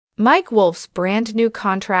Mike Wolfe's brand new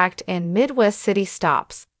contract and Midwest city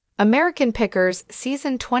stops. American Pickers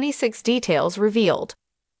Season 26 details revealed.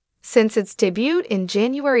 Since its debut in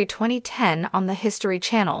January 2010 on the History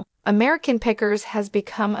Channel, American Pickers has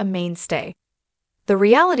become a mainstay. The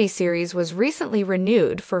reality series was recently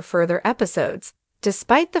renewed for further episodes,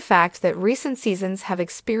 despite the fact that recent seasons have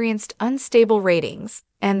experienced unstable ratings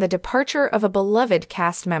and the departure of a beloved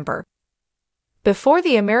cast member. Before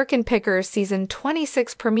the American Pickers Season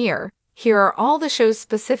 26 premiere, here are all the show's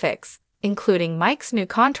specifics, including Mike's new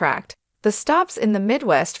contract, the stops in the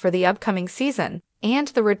Midwest for the upcoming season, and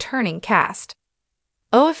the returning cast.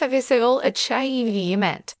 Official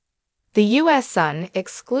achievement. The U.S. Sun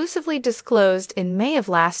exclusively disclosed in May of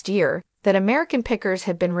last year that American Pickers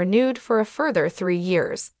had been renewed for a further 3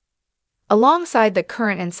 years. Alongside the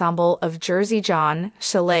current ensemble of Jersey John,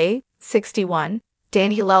 Chalet, 61,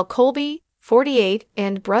 Danielle Colby, 48,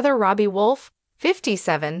 and brother Robbie Wolfe,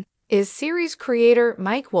 57, is series creator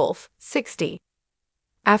Mike Wolfe, 60.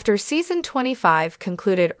 After season 25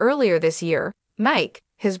 concluded earlier this year, Mike,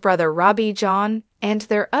 his brother Robbie John, and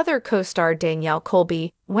their other co-star Danielle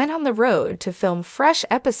Colby went on the road to film fresh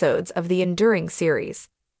episodes of the enduring series.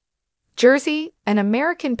 Jersey, an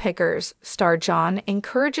American Pickers star John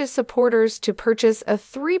encourages supporters to purchase a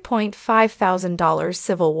 $3,500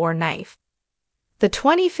 Civil War knife. The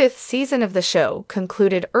 25th season of the show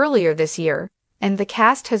concluded earlier this year, and the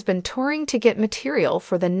cast has been touring to get material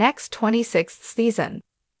for the next 26th season.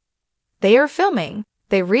 They are filming.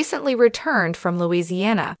 They recently returned from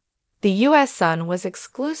Louisiana. The U.S. Sun was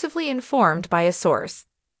exclusively informed by a source.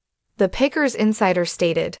 The Pickers insider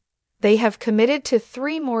stated, they have committed to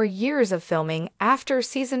 3 more years of filming after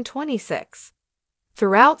season 26.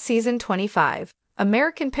 Throughout season 25,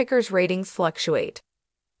 American Pickers ratings fluctuate.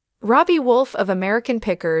 Robbie Wolfe of American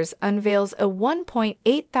Pickers unveils a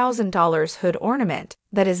 $1,800 hood ornament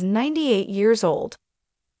that is 98 years old.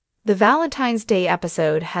 The Valentine's Day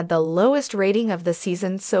episode had the lowest rating of the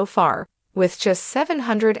season so far, with just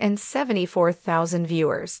 774,000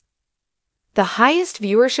 viewers. The highest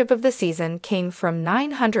viewership of the season came from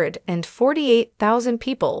 948,000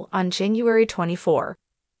 people on January 24.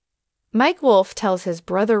 Mike Wolfe tells his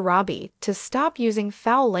brother Robbie to stop using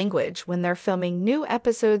foul language when they're filming new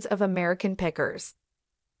episodes of American Pickers.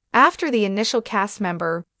 After the initial cast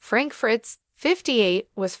member, Frank Fritz, 58,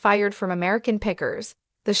 was fired from American Pickers,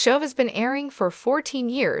 the show has been airing for 14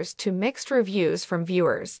 years to mixed reviews from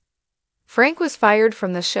viewers. Frank was fired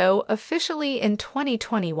from the show officially in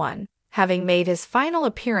 2021, having made his final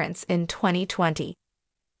appearance in 2020.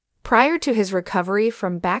 Prior to his recovery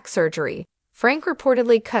from back surgery, Frank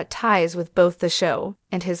reportedly cut ties with both the show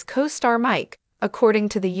and his co-star Mike, according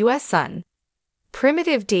to the U.S. Sun.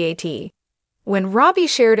 Primitive DAT. When Robbie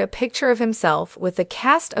shared a picture of himself with the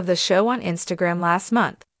cast of the show on Instagram last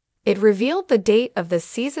month, it revealed the date of the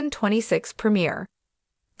season 26 premiere.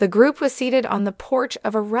 The group was seated on the porch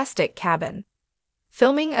of a rustic cabin,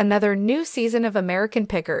 filming another new season of American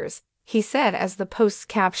Pickers, he said as the post's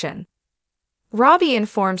caption. Robbie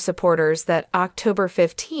informed supporters that October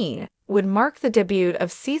 15 would mark the debut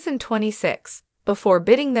of season 26 before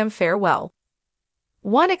bidding them farewell.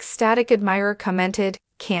 One ecstatic admirer commented,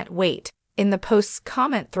 "Can't wait," in the post's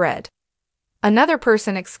comment thread. Another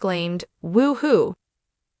person exclaimed, "Woo-hoo."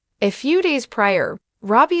 A few days prior,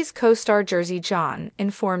 Robbie's co-star Jersey John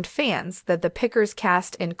informed fans that the Pickers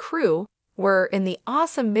cast and crew were in the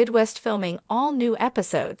awesome Midwest filming all new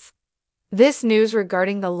episodes. This news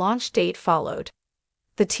regarding the launch date followed.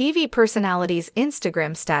 The TV personality's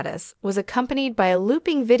Instagram status was accompanied by a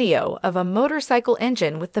looping video of a motorcycle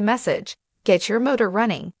engine with the message, "Get your motor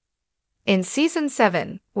running." In Season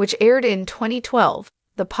 7, which aired in 2012,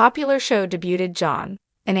 the popular show debuted John,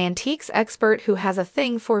 an antiques expert who has a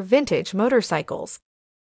thing for vintage motorcycles.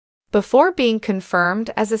 Before being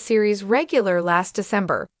confirmed as a series regular last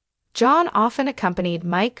December, John often accompanied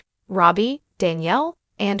Mike, Robbie, Danielle,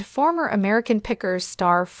 and former American Pickers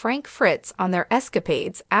star Frank Fritz on their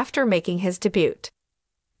escapades after making his debut.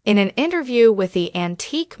 In an interview with the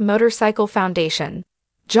Antique Motorcycle Foundation,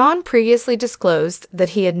 John previously disclosed that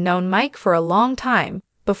he had known Mike for a long time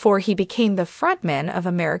before he became the frontman of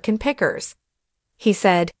American Pickers. He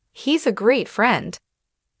said, "He's a great friend.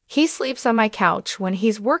 He sleeps on my couch when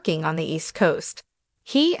he's working on the East Coast.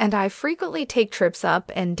 He and I frequently take trips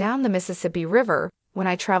up and down the Mississippi River when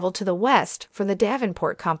I travel to the West for the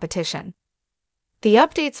Davenport competition." The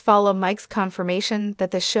updates follow Mike's confirmation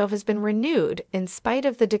that the show has been renewed in spite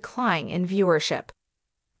of the decline in viewership.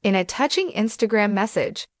 In a touching Instagram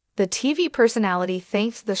message, the TV personality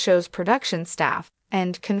thanked the show's production staff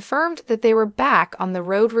and confirmed that they were back on the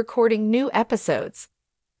road recording new episodes.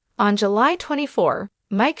 On July 24,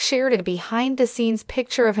 Mike shared a behind-the-scenes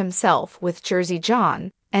picture of himself with Jersey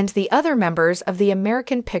John and the other members of the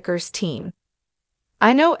American Pickers team.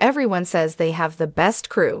 "I know everyone says they have the best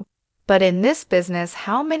crew, but in this business,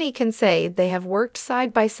 how many can say they have worked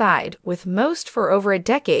side by side with most for over a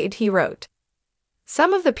decade?" he wrote.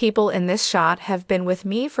 "Some of the people in this shot have been with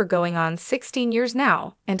me for going on 16 years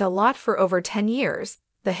now, and a lot for over 10 years,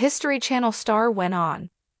 the History Channel star went on.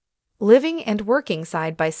 "Living and working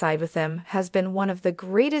side by side with them has been one of the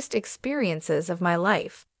greatest experiences of my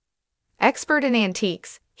life." Expert in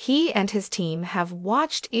antiques, he and his team have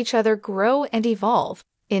watched each other grow and evolve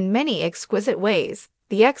in many exquisite ways,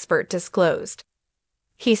 the expert disclosed.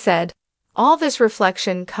 He said, "All this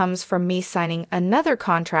reflection comes from me signing another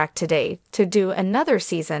contract today to do another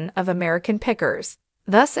season of American Pickers,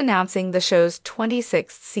 thus announcing the show's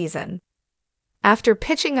 26th season." After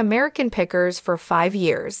pitching American Pickers for 5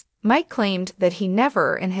 years, Mike claimed that he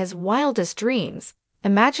never, in his wildest dreams,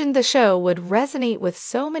 imagined the show would resonate with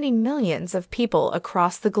so many millions of people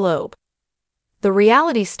across the globe. The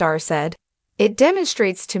reality star said, "It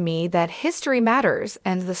demonstrates to me that history matters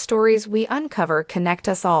and the stories we uncover connect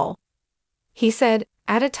us all." He said,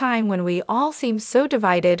 "At a time when we all seem so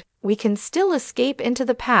divided, we can still escape into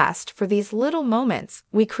the past for these little moments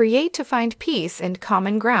we create to find peace and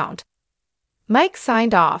common ground." Mike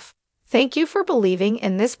signed off, "Thank you for believing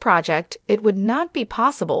in this project. It would not be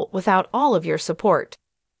possible without all of your support."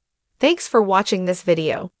 Thanks for watching this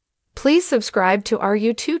video. Please subscribe to our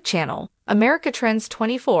YouTube channel, America Trends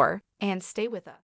 24, and stay with us.